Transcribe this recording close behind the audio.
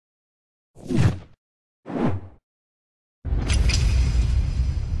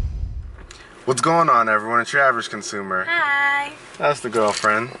What's going on, everyone? It's your average consumer. Hi. That's the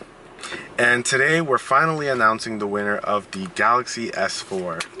girlfriend. And today we're finally announcing the winner of the Galaxy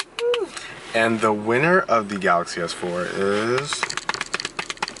S4. Woo. And the winner of the Galaxy S4 is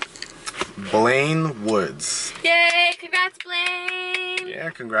Blaine Woods. Yay! Congrats, Blaine.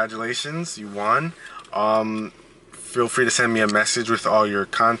 Yeah, congratulations. You won. Feel free to send me a message with all your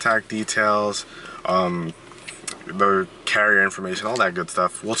contact details, the carrier information, all that good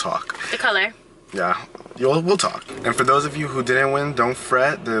stuff. We'll talk. The color. Yeah, we'll talk. And for those of you who didn't win, don't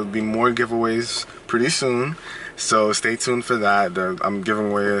fret. There'll be more giveaways pretty soon. So stay tuned for that. I'm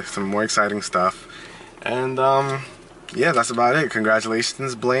giving away some more exciting stuff. And yeah, that's about it.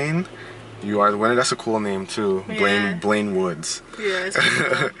 Congratulations, Blaine. You are the winner. That's a cool name too. Yeah. Blaine Woods. Yeah, it's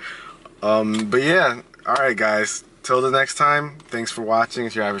pretty cool. But yeah, alright guys. Till the next time, thanks for watching.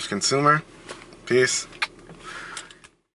 It's your average consumer. Peace.